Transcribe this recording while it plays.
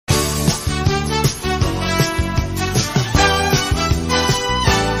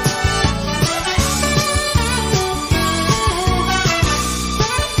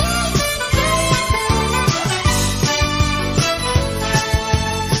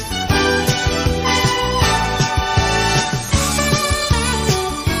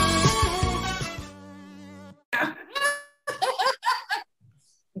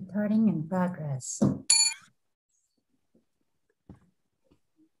progress.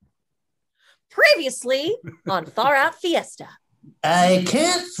 Previously on Far Out Fiesta. I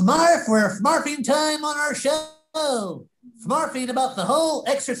can't Fmarf. We're Fmarfing time on our show. Fmarfing about the whole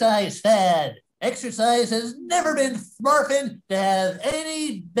exercise fad. Exercise has never been Fmarfing to have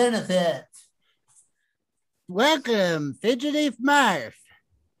any benefit. Welcome, Fidgety Fmarf.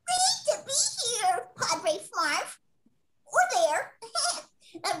 Great to be here, Padre Fmarf. Or there.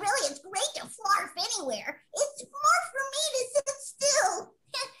 Really, it's great to Fmarf anywhere. It's Fmarf for me to sit still.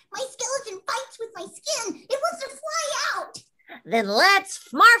 My skeleton fights with my skin. It wants to fly out. Then let's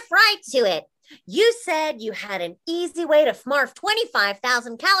Fmarf right to it. You said you had an easy way to Fmarf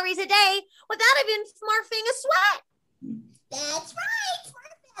 25,000 calories a day without even Fmarfing a sweat. That's right,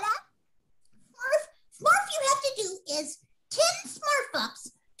 Fmarf. Fmarf you have to do is 10 Smurf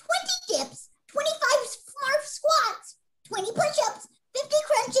ups, 20 dips, 25 Fmarf squats, 20 push-ups, 50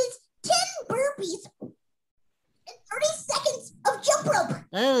 crunches, 10 burpees, and 30 seconds of jump rope.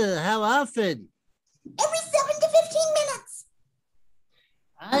 Oh, how often? Every 7 to 15 minutes.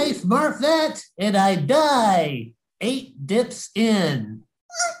 I Fmarf that and I die. 8 dips in.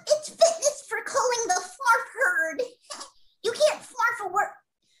 It's fitness for culling the Fmarf herd. You can't Fmarf a work.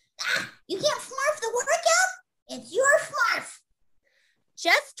 You can't Fmarf the workout. It's your Fmarf.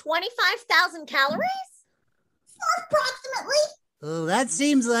 Just 25,000 calories? Approximately. Oh, that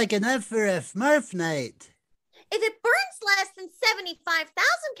seems like enough for a Fmarf night. If it burns less than 75,000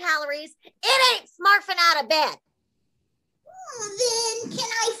 calories, it ain't Fmarfing out of bed. Then can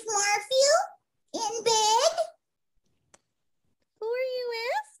I Fmarf you in bed? Who are you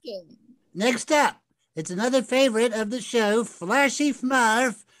asking? Next up, it's another favorite of the show, Flashy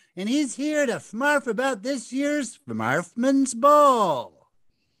Fmarf, and he's here to Fmarf about this year's Fmarfman's Ball.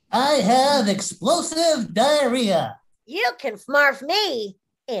 I have explosive diarrhea. You can Fmarf me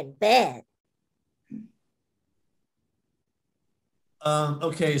in bed.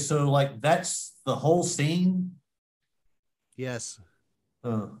 Okay, so like that's the whole scene? Yes.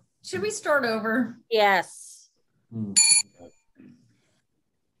 Should we start over? Yes.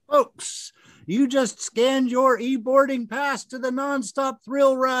 Folks, you just scanned your e-boarding pass to the nonstop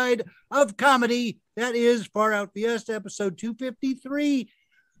thrill ride of comedy that is Far Out Fiesta episode 253,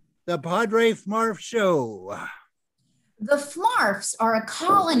 the Padre Fmarf Show. The Fmarfs are a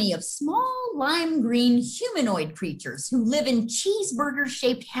colony of small lime green humanoid creatures who live in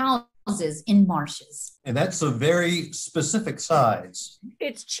cheeseburger-shaped houses in marshes. And that's a very specific size.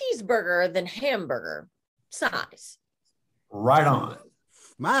 It's cheeseburger than hamburger size. Right on.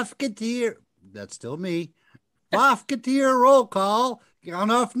 Fmarfketeer, that's still me. Fmarfketeer roll call.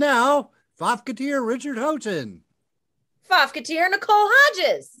 On off now. Fmarfketeer Richard Houghton. Fmarfketeer Nicole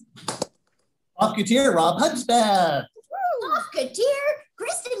Hodges. Fmarfketeer Robb Hudspeth. Fmarfketeer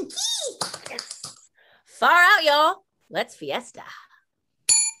Kristin Keith. Yes. Far out, y'all. Let's Fiesta.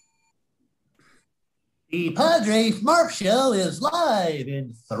 The Padre Fmarf Show is live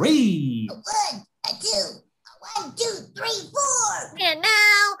in 3. 1, 2, 1, 2, 3, 4. And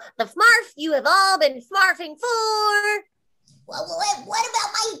now, the Fmarf you have all been Fmarfing for. Well, what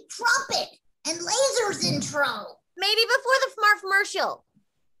about my trumpet and lasers intro? Maybe before the Fmarf commercial.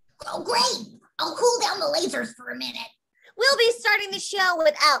 Oh, great. I'll cool down the lasers for a minute. We'll be starting the show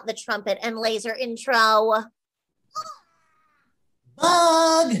without the trumpet and laser intro.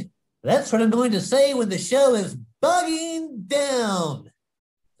 Bug! That's what I'm going to say when the show is bugging down.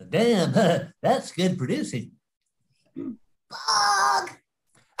 Damn, that's good producing. Bug!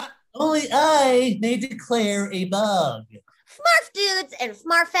 Only I may declare a bug. Fmarf dudes and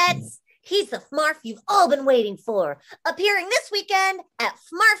Fmarfettes, he's the Fmarf you've all been waiting for. Appearing this weekend at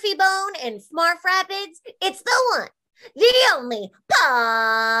Fmarfy Bone in Fmarf Rapids, it's the one, the only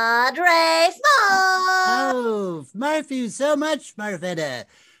Padre Fmarf. Oh, Fmarf you so much, Fmarfetta.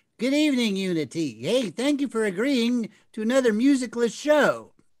 Good evening, Unity. Hey, thank you for agreeing to another musicless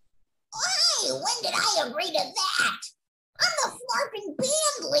show. Hey, when did I agree to that? I'm the Fmarfing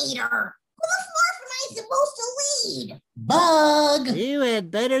band leader. Who the Fmarf am I supposed to lead? Bug! You had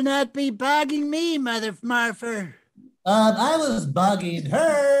better not be bogging me, Mother Fmarfer. I was bugging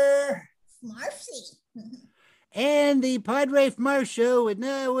her. Fmarfsy. And the Padre Fmarf Show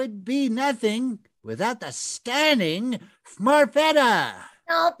would be nothing without the stunning Fmarfetta.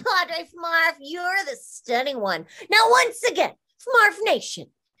 Oh, Padre Fmarf, you're the stunning one. Now, once again, Fmarf Nation,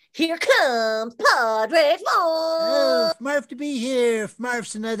 here comes Padre Fmarf. Oh, Fmarf to be here.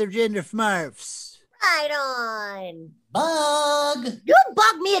 Fmarfs and other gender Fmarfs. Right on. Bug! You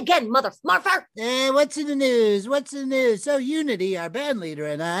bug me again, Mother Fmarfer. What's in the news? So Unity, our band leader,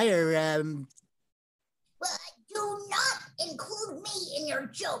 and I are, Well, Do not include me in your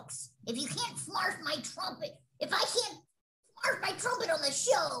jokes. If you can't Fmarf my trumpet, if I can't Fmarf my trumpet on the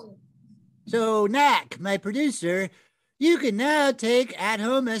show. So, Knack, my producer, you can now take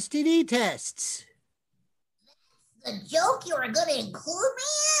at-home STD tests. The joke you were going to include me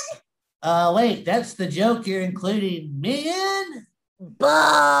in? Wait, that's the joke you're including me in?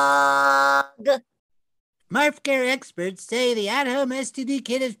 Bug! Fmarf care experts say the at-home STD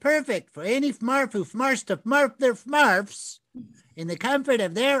kit is perfect for any Fmarf who Fmarfs to Fmarf their Fmarfs in the comfort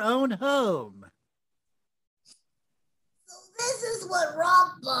of their own home. So this is what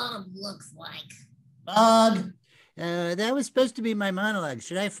Rock Bottom looks like. Bug. That was supposed to be my monologue.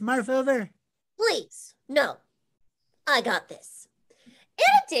 Should I Fmarf over? Please, no. I got this. In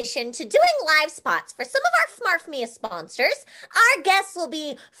addition to doing live spots for some of our Fmarf sponsors, our guests will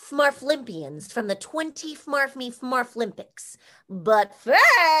be Fmarflympians from the 20 Fmarf Me Fmarflympics. But first...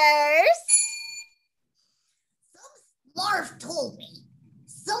 Some Fmarf told me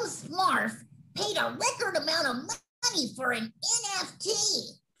some Fmarf paid a record amount of money for an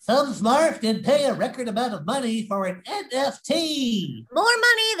NFT. Some Fmarf did pay a record amount of money for an NFT. More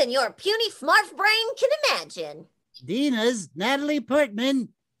money than your puny Fmarf brain can imagine. Dina's Natalie Portman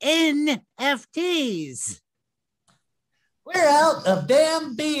NFTs. We're out of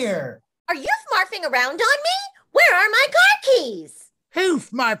damn beer. Are you Fmarfing around on me? Where are my car keys? Who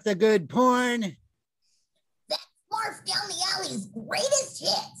Fmarf the good porn? That Fmarf down the alley's greatest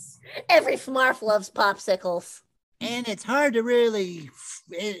hits. Every Fmarf loves popsicles. And it's hard to really,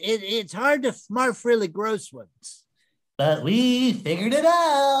 it's hard to Fmarf really gross ones. But we figured it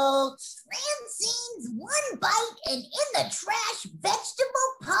out. Francine's one bite and in the trash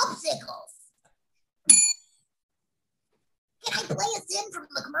vegetable popsicles. Can I play us in from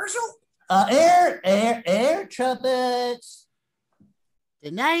the commercial? Air trumpets.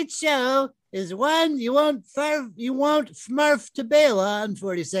 Tonight's show is one you won't Fmarf to bail on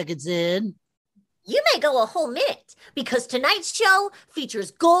 40 seconds in. You may go a whole minute because tonight's show features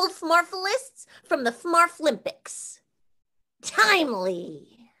gold Fmarfalists from the Fmarflympics.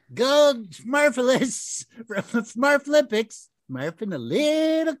 Timely. Gold Fmarfalists from the Fmarflympics. Fmarfing a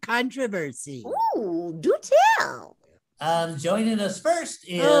little controversy. Ooh, do tell. Joining us first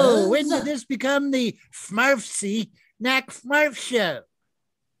is... Oh, when did this become the Fmarfsy Knack Fmarf show?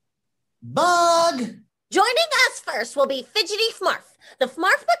 Bug. Joining us first will be Fidgety Fmarf, the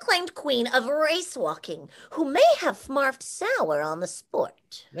Fmarf acclaimed queen of race walking, who may have Fmarfed sour on the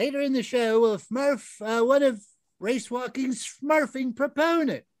sport. Later in the show, we'll Fmarf one of race walking's Fmarfing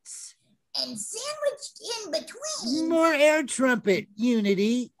proponents. And sandwiched in between... More air trumpet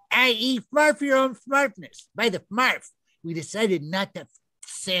unity, i.e. Fmarf your own Fmarfness. By the Fmarf, we decided not to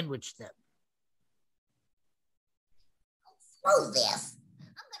sandwich them. Screw this. I'm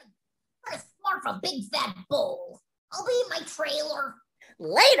gonna Fmarf a big fat bowl. I'll be in my trailer.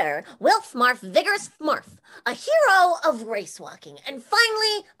 Later, we'll Fmarf Vigorous Fmarf, a hero of race walking. And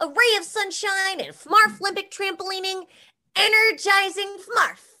finally, a ray of sunshine and Fmarflympic trampolining, energizing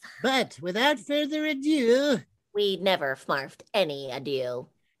Fmarf. But without further ado... We never Fmarfed any ado.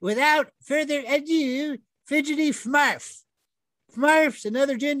 Without further ado, Fidgety Fmarf. Fmarfs and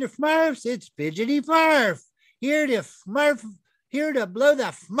other gender Fmarfs, it's Fidgety Fmarf. Here to blow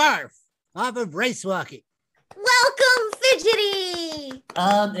the Fmarf off of race walking. Welcome, Fidgety!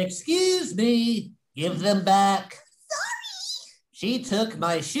 Excuse me. Give them back. Sorry. She took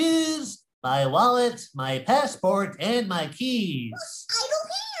my shoes, my wallet, my passport, and my keys. Idle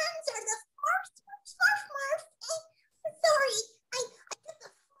hands are the Fmarf. Sorry, I took the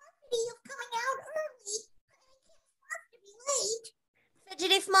Fmarfity of coming out early. I can't Fmarf to be late.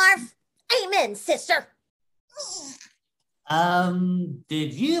 Fidgety Fmarf, amen, sister.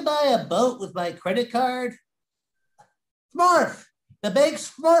 Did you buy a boat with my credit card? Fmarf! The bank's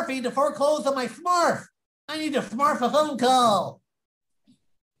Fmarfing to foreclose on my Fmarf. I need to Fmarf a phone call.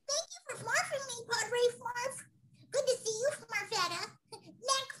 Thank you for Fmarfing me, Padre Fmarf. Good to see you, Fmarfetta.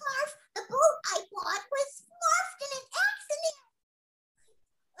 Knack Fmarf, the boat I bought was Fmarfed in an accident.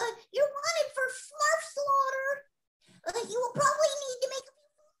 You're wanted for Fmarf slaughter. You will probably need to make a few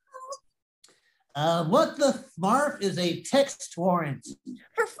phone calls. What the Fmarf is a text warrant?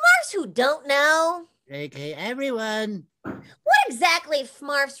 For Fmarfs who don't know, Okay, everyone. what exactly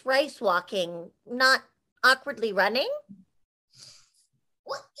Fmarf's race walking? Not awkwardly running?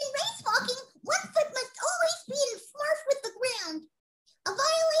 In race walking, one foot must always be in Fmarf with the ground. A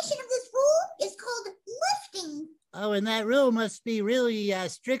violation of this rule is called lifting. Oh, and that rule must be really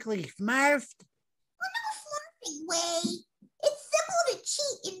strictly Fmarfed. Well, no Fmarfing way. It's simple to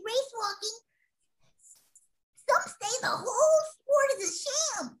cheat in race walking. Some say the whole sport is a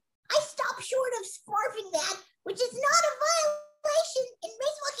sham. I stopped short of Fmarfing that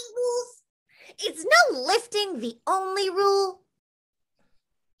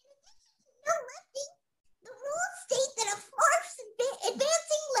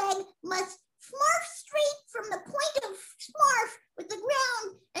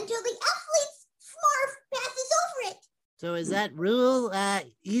is that rule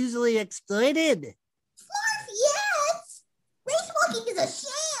easily exploited? Fmarf, yes! Race walking is a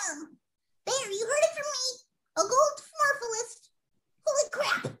sham! There, you heard it from me, a gold Fmarfalist. Holy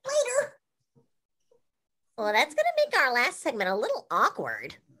crap, later! Well, that's gonna make our last segment a little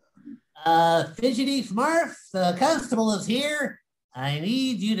awkward. Fidgety Fmarf, the constable is here. I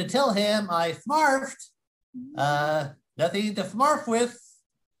need you to tell him I Fmarfed. Nothing to Fmarf with.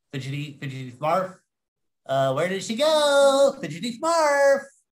 Fidgety Fmarf. Where did she go? Fidgety Fmarf.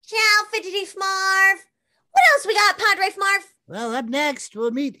 Ciao, Fidgety Fmarf. What else we got, Padre Fmarf? Well, up next,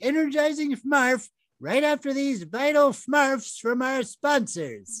 we'll meet Energizing Fmarf right after these vital Fmarfs from our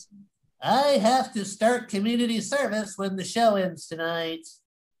sponsors. I have to start community service when the show ends tonight.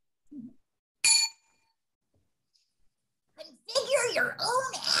 Configure your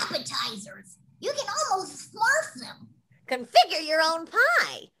own appetizers. You can almost Fmarf them. Configure your own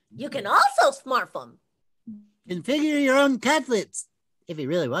pie. You can also Fmarf them. Configure your own cutlets, if you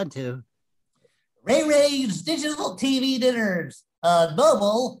really want to. Ray Ray's digital TV dinners on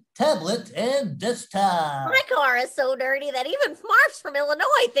mobile, tablet, and desktop. My car is so dirty that even Fmarfs from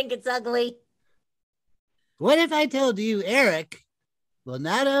Illinois think it's ugly. What if I told you Eric will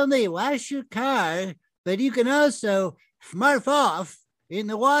not only wash your car, but you can also Fmarf off in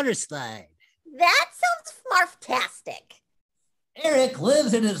the water slide? That sounds Fmarftastic. Eric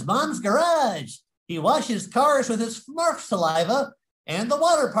lives in his mom's garage. He washes cars with his Fmarf saliva and the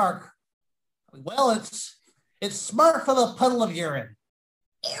water park. Well, it's Smurf of a puddle of urine.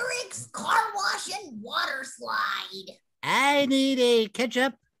 Eric's car wash and water slide. I need a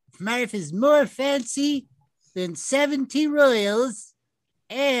ketchup. Fmarf is more fancy than 70 royals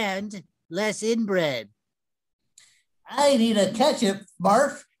and less inbred. I need a ketchup.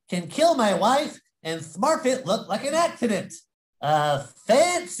 Fmarf can kill my wife and Fmarf it look like an accident. A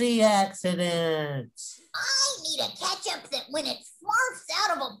fancy accident. I need a ketchup that when it Fmarfs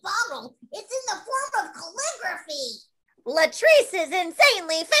out of a bottle, it's in the form of calligraphy. Latrice's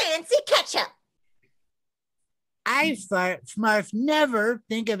insanely fancy ketchup. I Fmarf never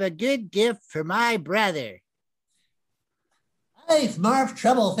think of a good gift for my brother. I Fmarf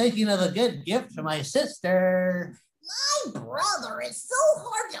trouble thinking of a good gift for my sister. My brother is so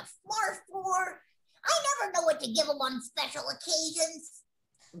hard to Fmarf for. I never know what to give him on special occasions.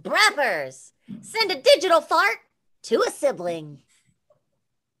 Brappers, send a digital fart to a sibling.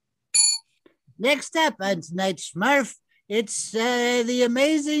 Next up on tonight's Fmarf, it's the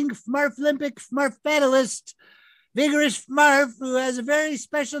amazing Fmarflympic Fmarfetalist, Vigorous Fmarf, who has a very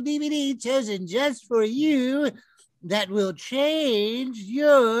special DVD chosen just for you that will change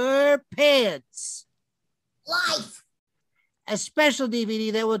your pants. Life. A special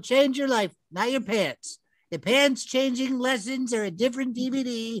DVD that will change your life, not your pants. The pants changing lessons are a different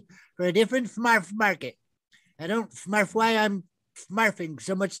DVD for a different Fmarf market. I don't Fmarf why I'm Fmarfing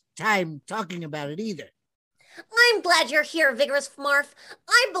so much time talking about it either. I'm glad you're here, Vigorous Fmarf.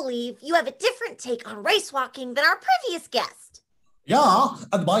 I believe you have a different take on race walking than our previous guest. Yeah,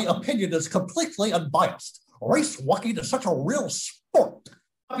 and my opinion is completely unbiased. Race walking is such a real sport.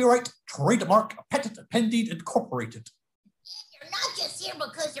 Copyright, trademark, patent pending, incorporated. You're not just here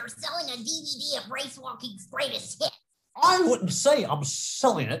because you're selling a DVD of Race Walking's greatest hits. I wouldn't say I'm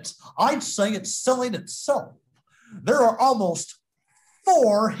selling it. I'd say it's selling itself. There are almost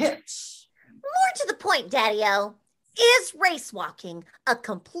 4 hits. More to the point, Daddy-O. Is race walking a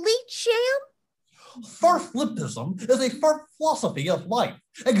complete sham? Farflipism is a farf philosophy of life,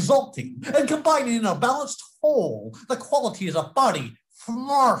 exalting and combining in a balanced whole the qualities of body,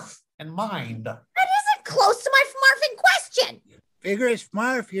 Fmarf, and mind. That isn't close to my Fmarfing question. Vigorous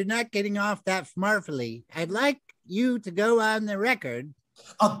Fmarf, you're not getting off that Fmarfily. I'd like you to go on the record.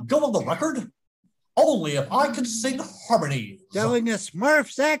 Go on the record? Only if I can sing harmonies. Telling us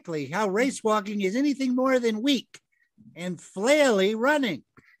Fmarf-exactly how race walking is anything more than weak and flaily running.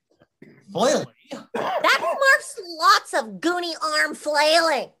 Flailing? That Fmarf's lots of goony arm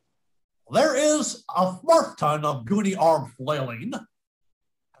flailing. There is a Fmarf ton of goony arm flailing.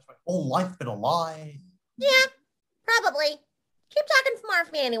 Has my whole life been a lie? Yeah, probably. Keep talking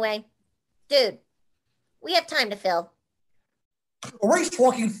Fmarf me anyway. Dude, we have time to fill. Race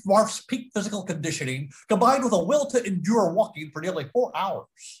walking Fmarf's peak physical conditioning combined with a will to endure walking for nearly 4 hours.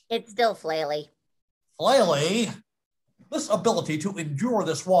 It's still flaily. Flaily, this ability to endure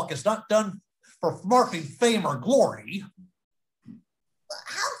this walk is not done for Fmarfing fame or glory. Well,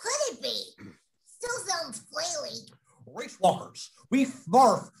 how could it be? Still sounds flaily. Race walkers, we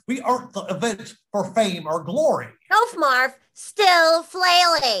Fmarf, we aren't the event for fame or glory. No Fmarf, still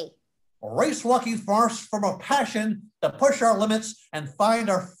flaily. Race walking Fmarfs from a passion to push our limits and find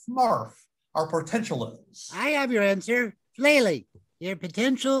our Fmarf, our potential is. I have your answer. flaily. Your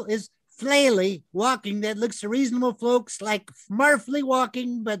potential is flaily walking that looks to reasonable folks like Fmarfly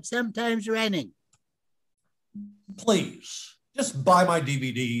walking, but sometimes running. Please, just buy my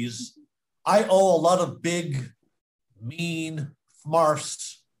DVDs. I owe a lot of big, mean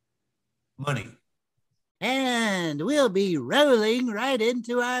Fmarfs money. And we'll be rolling right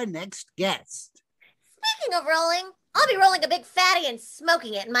into our next guest. Speaking of rolling, I'll be rolling a big fatty and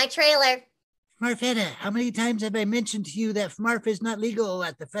smoking it in my trailer. Fmarfetta, how many times have I mentioned to you that Fmarf is not legal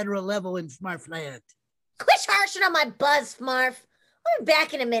at the federal level in Fmarfland? Quit harshing on my buzz, Fmarf. I'll be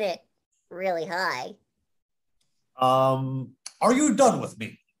back in a minute. Really high. Are you done with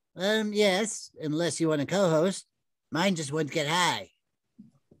me? Yes, unless you want to co-host. Mine just wouldn't get high.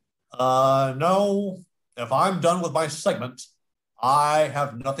 No. If I'm done with my segment, I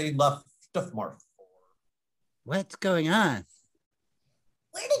have nothing left to Fmarf for. What's going on?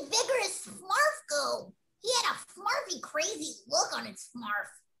 Where did vigorous Fmarf go? He had a Fmarfy crazy look on his Fmarf.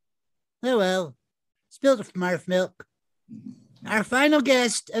 Oh well, spilled Fmarf milk. Our final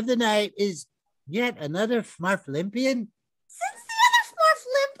guest of the night is yet another Fmarf-Olympian. Since the other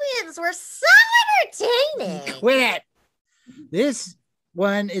Fmarf-Olympians were so entertaining. Quit! This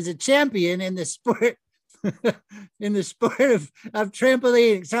one is a champion in the sport of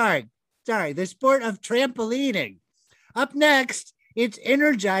trampolining. Sorry, the sport of trampolining. Up next, it's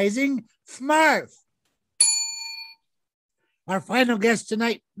energizing Fmarf. Our final guest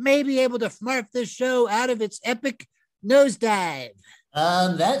tonight may be able to Fmarf this show out of its epic nosedive.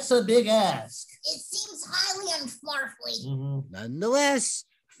 That's a big ask. It seems highly unfmarfly. Mm-hmm. Nonetheless,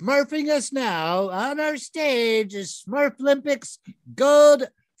 Fmarfing us now on our stage is Fmarf Olympics gold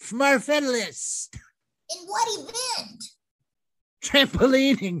Fmarfedalist. In what event?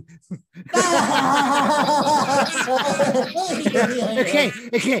 Trampolining.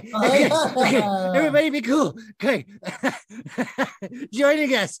 Okay. Everybody be cool. Okay.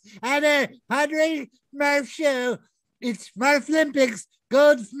 Joining us at our Padre Fmarf show, it's Fmarf Olympics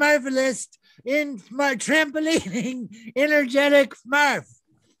gold Fmarfalist in trampolining energetic Fmarf.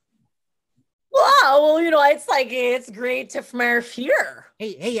 Wow, well, it's great to Fmarf here.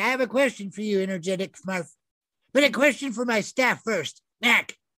 Hey, I have a question for you, energetic Fmarf. But a question for my staff first.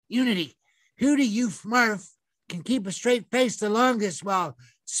 Mac, Unity, who do you Fmarf can keep a straight face the longest while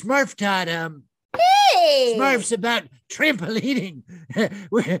Smurf taught Hey! Smurf's about trampolining?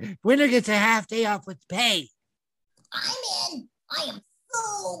 Winner gets a half day off with pay. I'm in. I am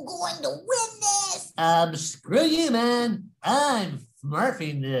so going to win this. Screw you, man. I'm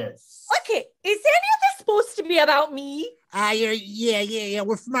Fmarfing this. Okay, is any of this supposed to be about me? Yeah,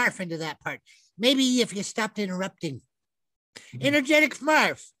 we're Fmarfing to that part. Maybe if you stopped interrupting. Energetic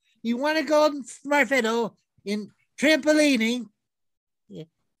Fmarf, you want a golden Fmarfetto in trampolining? Yeah.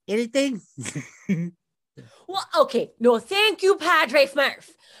 Anything? Well, okay. No, thank you, Padre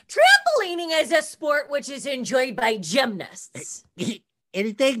Fmarf. Trampolining is a sport which is enjoyed by gymnasts.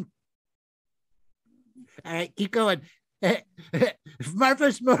 Anything? All right, keep going. Fmarf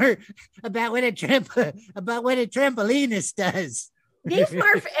is more about what a trampolinist does. They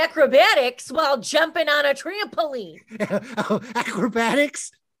Fmarf acrobatics while jumping on a trampoline. Oh,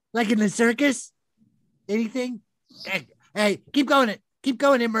 acrobatics? Like in the circus? Anything? Hey, keep going,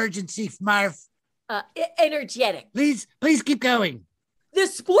 emergency Fmarf. Energetic. Please keep going. The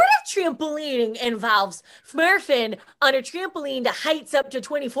sport of trampolining involves Fmarfing on a trampoline to heights up to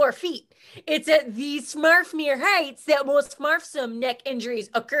 24 feet. It's at these Fmarfmere heights that most Fmarfsome neck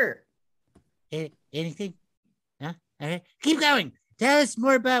injuries occur. Anything? Huh? All right. Keep going. Tell us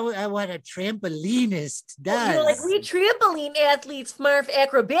more about what a trampolinist does. Like we trampoline athletes Fmarf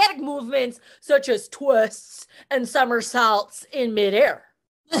acrobatic movements such as twists and somersaults in midair.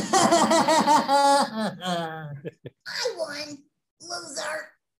 I won,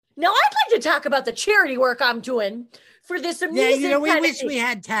 loser. Now I'd like to talk about the charity work I'm doing for this amazing. We wish we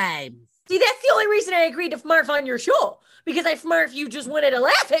had time. See, that's the only reason I agreed to Fmarf on your show, because I Fmarf you just wanted to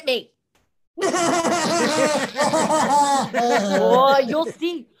laugh at me. Oh,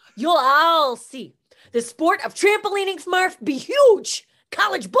 you'll all see. The sport of trampolining Fmarf be huge.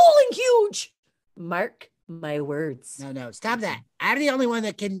 College bowling huge. Mark my words. No, stop that. I'm the only one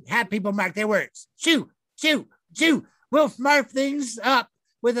that can have people mark their words. Shoo. We'll Fmarf things up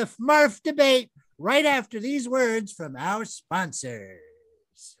with a Fmarf debate right after these words from our sponsors.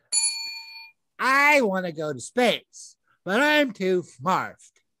 I want to go to space, but I'm too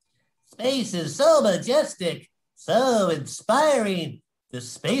Fmarfed. Space is so majestic, so inspiring. The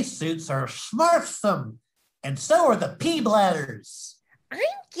spacesuits are Smurfsome, and so are the pea bladders. I'm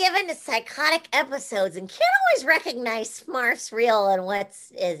given to psychotic episodes and can't always recognize Fmarf's real and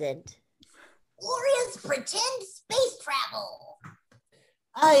what's isn't. glorious pretend space travel.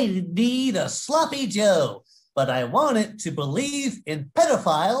 I need a sloppy Joe, but I want it to believe in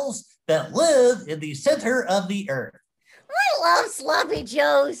pedophiles that live in the center of the earth. I love sloppy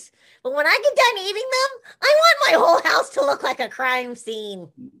joes, but when I get done eating them, I want my whole house to look like a crime scene.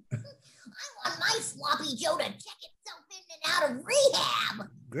 I want my sloppy Joe to check itself in and out of rehab.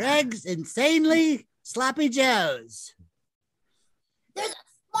 Greg's Insanely Sloppy Joes. There's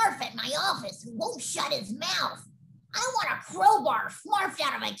a Fmarf at my office who won't shut his mouth. I want a crowbar Fmarfed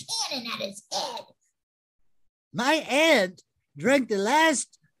out of a cannon at his head. My aunt drank the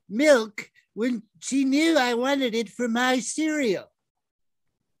last milk when she knew I wanted it for my cereal.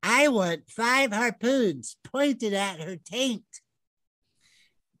 I want 5 harpoons pointed at her taint.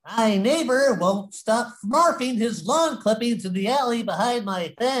 My neighbor won't stop Fmarfing his lawn clippings in the alley behind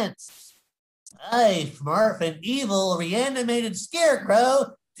my fence. I Fmarf an evil reanimated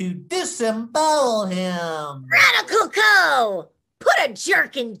scarecrow to disembowel him. Radical Co! Put a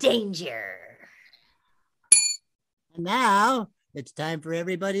jerk in danger. And now it's time for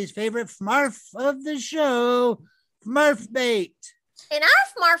everybody's favorite Fmarf of the show, Fmarf Bait. In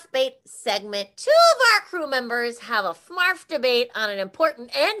our Fmarf Bait segment, 2 of our crew members have a Fmarf debate on an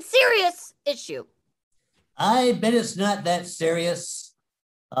important and serious issue. I bet it's not that serious.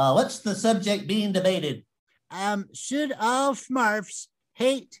 What's the subject being debated? Should all Fmarfs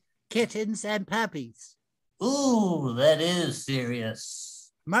hate kittens and puppies? Ooh, that is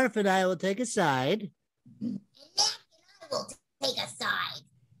serious. Fmarf and I will take a side. And Mac and I will take a side.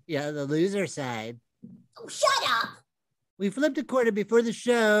 Yeah, the loser side. Oh, shut up. We flipped a quarter before the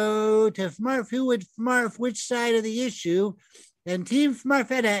show to Fmarf who would Fmarf which side of the issue, and Team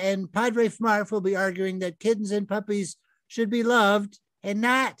Fmarfetta and Padre Fmarf will be arguing that kittens and puppies should be loved and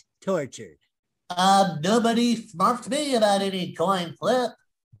not tortured. Nobody Fmarfed me about any coin flip.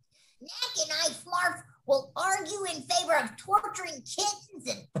 Mac and I, Fmarf, will argue in favor of torturing kittens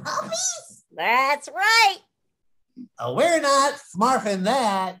and puppies? That's right. We're not Fmarfing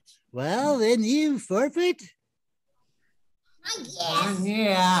that. Well, then you forfeit. I guess.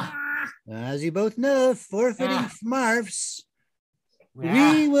 Yeah. As you both know, forfeiting Fmarfs,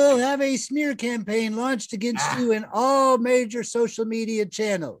 Yeah. we will have a smear campaign launched against you in all major social media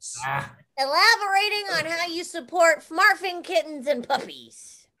channels. Elaborating on how you support Fmarfing kittens and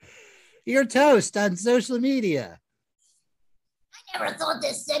puppies. Your toast on social media. I never thought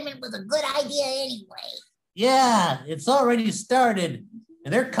this segment was a good idea anyway. Yeah, it's already started,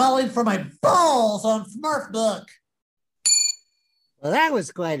 and they're calling for my balls on Fmarf Book. Well, that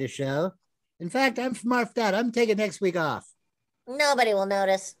was quite a show. In fact, I'm Fmarfed out. I'm taking next week off. Nobody will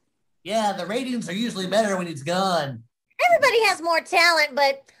notice. Yeah, the ratings are usually better when he's gone. Everybody has more talent,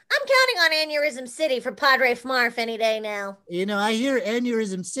 but I'm counting on Aneurysm City for Padre Fmarf any day now. You know, I hear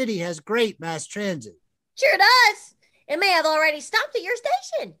Aneurysm City has great mass transit. Sure does. It may have already stopped at your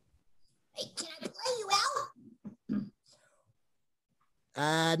station. Hey, can I play you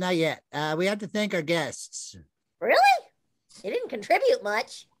out? Not yet. We have to thank our guests. Really? They didn't contribute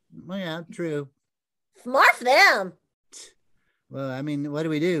much. Well, yeah, true. Fmarf them. Well, I mean, what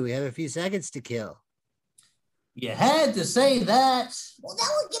do? We have a few seconds to kill. You had to say that. Well, that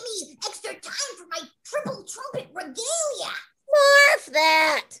will give me extra time for my triple trumpet regalia. Fmarf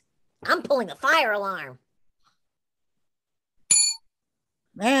that. I'm pulling a fire alarm.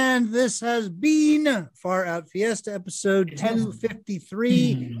 And this has been Far Out Fiesta, episode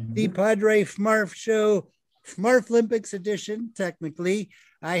 253, the Padre Fmarf Show, Fmarf Olympics edition, technically.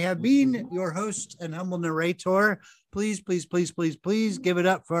 I have been your host and humble narrator. Please, please, please, please, please give it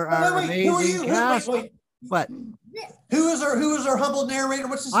up for our amazing cast. What? Who is our humble narrator?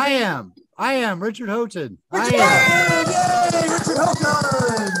 What's his name? I am Richard Houghton. Yay, Richard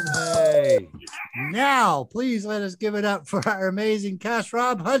Houghton! Hey. Now, please let us give it up for our amazing cast,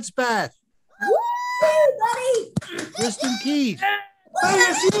 Robb Hudspeth. Woo, buddy! Kristin Keith. Hey,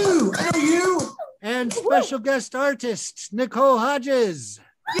 it's you! I know you! And special guest artist, Nicole Hodges.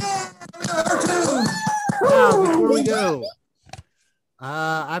 Yeah! Her too! Now, before we go,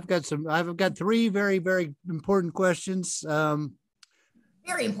 I've got 3 very, very important questions.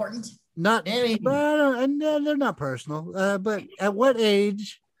 Very important. Not, Very. they're not personal. But at what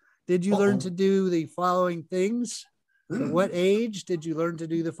age did you learn to do the following things? At what age did you learn to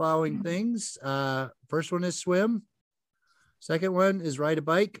do the following things? First one is swim. Second one is ride a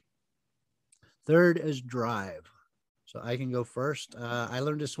bike. Third is drive. So I can go first. I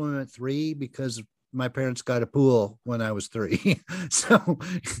learned to swim at 3 because my parents got a pool when I was 3. So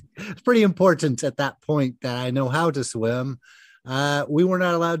it's pretty important at that point that I know how to swim. We were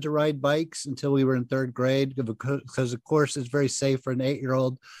not allowed to ride bikes until we were in third grade because, of course, it's very safe for an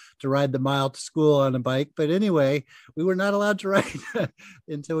 8-year-old to ride the mile to school on a bike. But anyway, we were not allowed to ride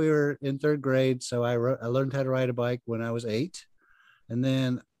until we were in third grade. So I learned how to ride a bike when I was 8, and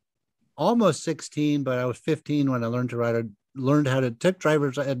then almost 16, but I was 15 when I learned how to take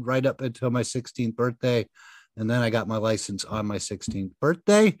driver's ed right up until my 16th birthday. And then I got my license on my 16th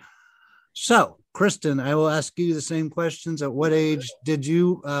birthday. So, Kristin, I will ask you the same questions. At what age did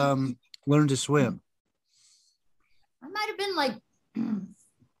you learn to swim? I might have been like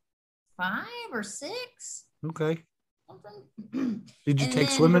 5 or 6. Okay. Something. Did you take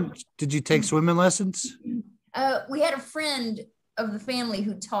swimming? Did you take swimming lessons? We had a friend of the family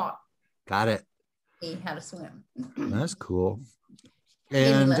who taught Got it. me how to swim. That's cool. Gave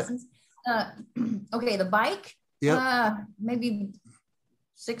me And lessons. Okay, the bike. Yep. Maybe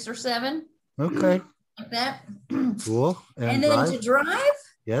 6 or 7. Okay. Like that. Cool. And then to drive,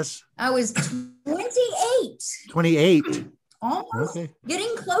 yes. I was 28. 28. Almost Okay.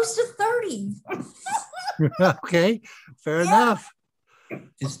 getting close to 30. Okay. Fair enough.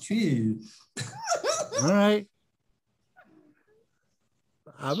 It's true. All right.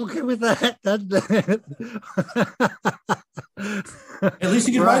 I'm okay with that. At least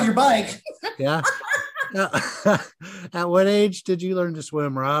you can ride your bike. Yeah. At what age did you learn to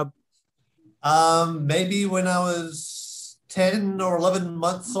swim, Rob? Maybe when I was 10 or 11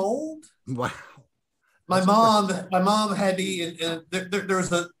 months old. Wow. My mom had me in there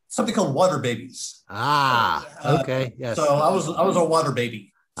was something called water babies. Okay. Yes. So I was a water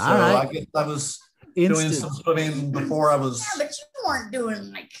baby. So All right. I guess I was doing some swimming before I was. Yeah, but you weren't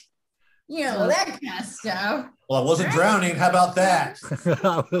doing like, that kind of stuff. Well, I wasn't drowning. How about that?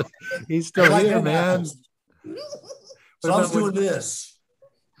 He's still I like here, them man. apples. So I was doing this.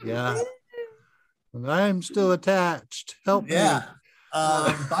 Yeah. And I'm still attached. Help me. Yeah.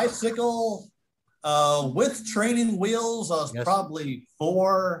 Bicycle with training wheels. I was probably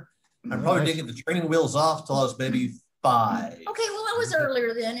 4. I probably didn't get the training wheels off till I was maybe 5. Okay, well, that was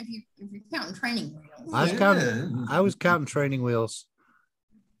earlier then if you're counting training wheels. I was counting training wheels.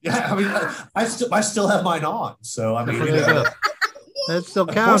 Yeah, I mean, I still have mine on. So I mean, that still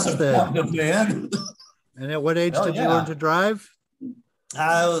of counts course I'm then. counting them, man. And at what age did you learn to drive?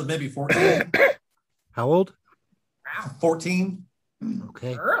 I was maybe 14. How old? 14.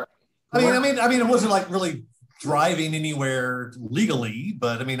 Okay. I mean, it wasn't like really driving anywhere legally,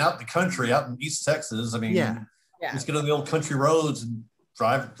 but I mean, out in the country, out in East Texas, I mean, just get on the old country roads and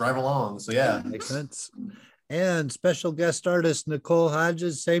drive along. So yeah, makes sense. And special guest artist Nicole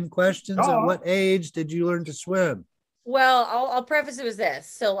Hodges, same questions. At what age did you learn to swim? Well, I'll preface it with this.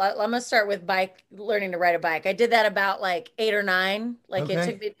 So I'm gonna start with learning to ride a bike. I did that about like 8 or 9. Like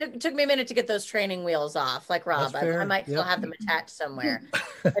it took me a minute to get those training wheels off. Like Rob, I might still have them attached somewhere.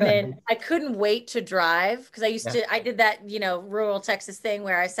 And then I couldn't wait to drive because I did that rural Texas thing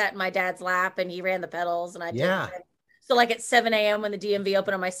where I sat in my dad's lap and he ran the pedals and I did. So like at 7 a.m. when the DMV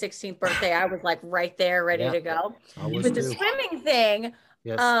opened on my 16th birthday, I was like right there ready to go. With the swimming thing,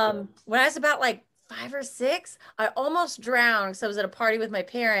 when I was about like 5 or 6, I almost drowned because I was at a party with my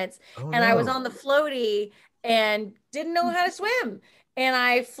parents I was on the floaty and didn't know how to swim. And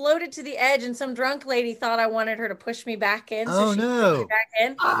I floated to the edge and some drunk lady thought I wanted her to push me back in. So she pushed me back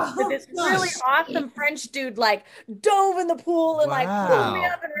in. But this really awesome French dude like dove in the pool and like pulled me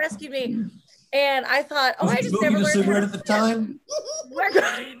up and rescued me. And I thought, I just never learned how to at the time.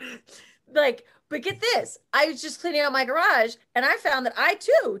 But get this, I was just cleaning out my garage and I found that I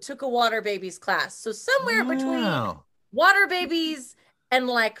too took a water babies class. So somewhere between water babies and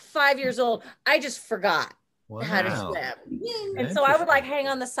like 5 years old, I just forgot how to swim. And so I would like hang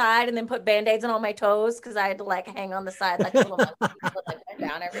on the side and then put Band-Aids on all my toes because I had to like hang on the side like a little monkey, like went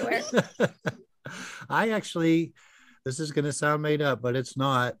down everywhere. This is going to sound made up, but it's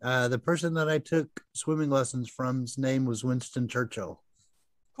not. The person that I took swimming lessons from's name was Winston Churchill.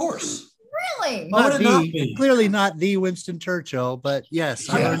 Of course. Really? Clearly not the Winston Churchill, but yes.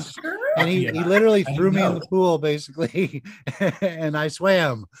 I learned, and he literally threw me in the pool, basically, and I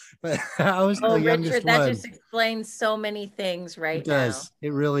swam. But I was the youngest Richard, one. that just explains so many things It does.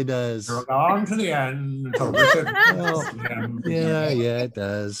 It really does. You're on to the end. Until Richard it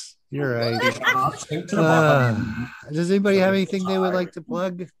does. You're right. Does anybody have anything they would like to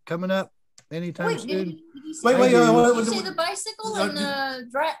plug coming up anytime soon? Did you say the bicycle and the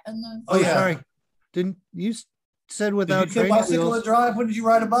drive? Sorry. Didn't you said without did you training bicycle wheels? and drive? When did you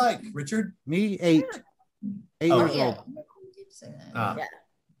ride a bike, Richard? Me, 8. 8 years old. You did say that.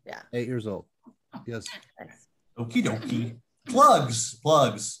 8 years old. Yes. Okie dokie. Plugs.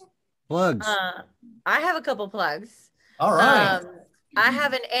 I have a couple plugs. All right. I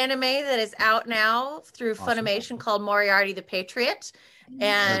have an anime that is out now through Funimation called Moriarty the Patriot.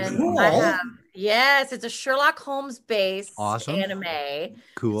 And Cool. I have, yes, it's a Sherlock Holmes based anime.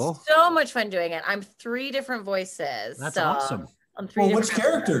 Cool. So much fun doing it. I'm 3 different voices. That's awesome. I'm 3 Well, different which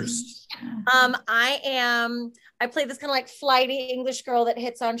characters? I play this kind of like flighty English girl that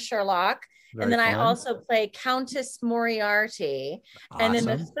hits on Sherlock. Very and then fun. I also play Countess Moriarty. Awesome. And then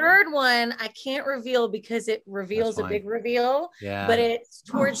the third one I can't reveal because it reveals a big reveal. Yeah. But it's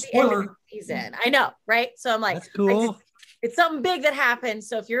towards the end of the season. I know, right? So I'm like, that's cool. It's something big that happens.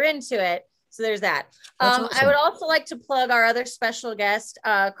 So if you're into it, so there's that. Awesome. I would also like to plug our other special guest,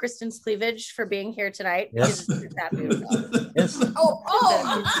 Kristin's Cleavage, for being here tonight. Yes. That beautiful. Yes.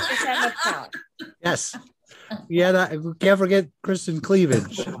 Oh. Yes. Yeah, we can't forget Kristin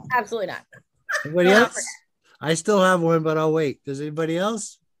Cleavage. Absolutely not. Anybody else? I still have one, but I'll wait. Does anybody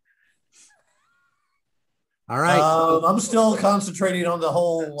else? All right. I'm still concentrating on the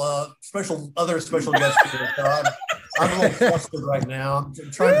whole other special guest here. So I'm a little flustered right now.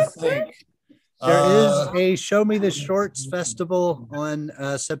 I'm trying to think. There is a Show Me the Shorts festival on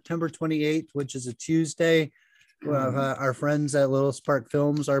September 28th, which is a Tuesday. Our friends at Little Spark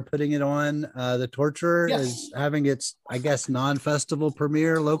Films are putting it on. The Torturer is having its, I guess, non-festival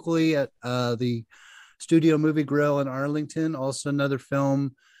premiere locally at the Studio Movie Grill in Arlington. Also another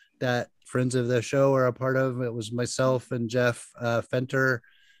film that friends of the show are a part of. It was myself and Jeff Fenter,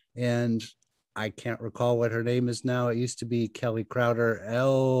 and I can't recall what her name is now. It used to be Kelly Crowder.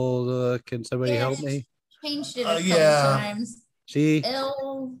 Can somebody help me? Changed it a couple times. She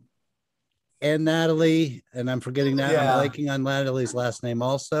and Natalie, and I'm forgetting that. I'm blanking on Natalie's last name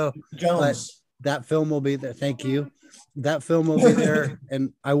also. Jones. But that film will be there. Thank you. That film will be there,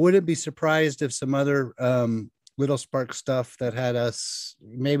 and I wouldn't be surprised if some other Little Spark stuff that had us,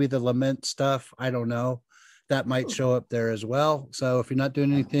 maybe the Lament stuff, I don't know, that might show up there as well. So if you're not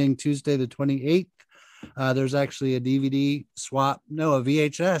doing anything Tuesday the 28th, there's actually a DVD swap, a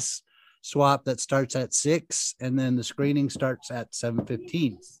VHS swap that starts at 6, and then the screening starts at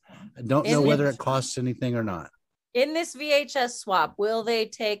 7:15. I don't know whether it costs anything or not. In this VHS swap, will they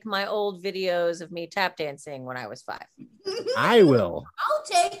take my old videos of me tap dancing when I was 5? I will. I'll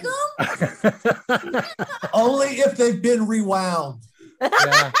take them. Only if they've been rewound.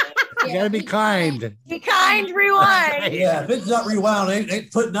 Yeah. You gotta be kind. Be kind, rewind. Yeah, if it's not rewound,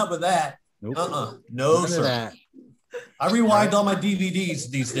 ain't putting up with that. Nope. No, None sir. of that. I rewind all my DVDs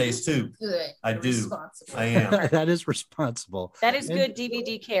these days too. Good. I do. I am. That is responsible. That is good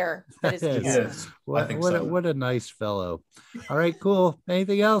DVD care. That is good. Yes, What a nice fellow. All right, cool.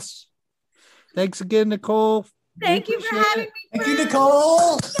 Anything else? Thanks again, Nicole. Thank you for having me. Thank you,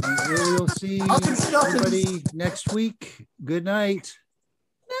 Nicole. We'll see everybody next week. Good night.